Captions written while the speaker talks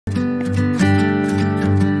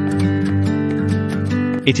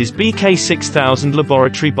It is BK6000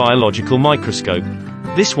 laboratory biological microscope.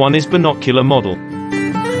 This one is binocular model.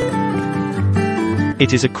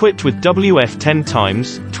 It is equipped with WF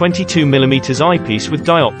 10x 22mm eyepiece with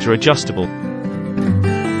diopter adjustable.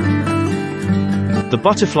 The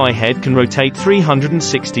butterfly head can rotate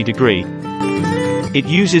 360 degrees. It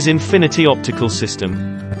uses infinity optical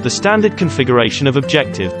system. The standard configuration of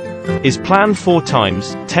objective is plan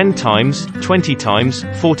 4x, 10x, 20x,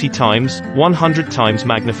 40x, 100x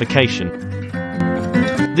magnification.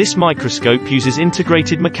 This microscope uses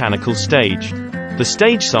integrated mechanical stage. The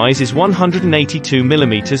stage size is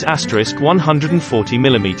 182mm *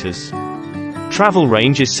 140mm. Travel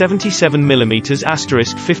range is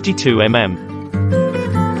 77mm * 52 mm.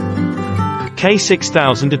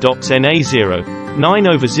 K6000 adopts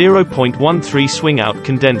NA0.9/0.13 swing-out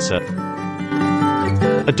condenser.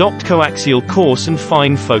 Adopt coaxial coarse and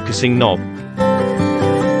fine focusing knob.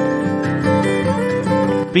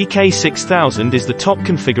 BK6000 is the top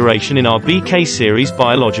configuration in our BK series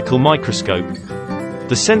biological microscope.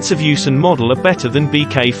 The sense of use and model are better than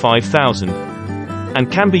BK5000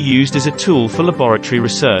 and can be used as a tool for laboratory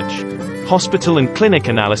research, hospital and clinic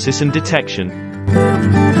analysis and detection.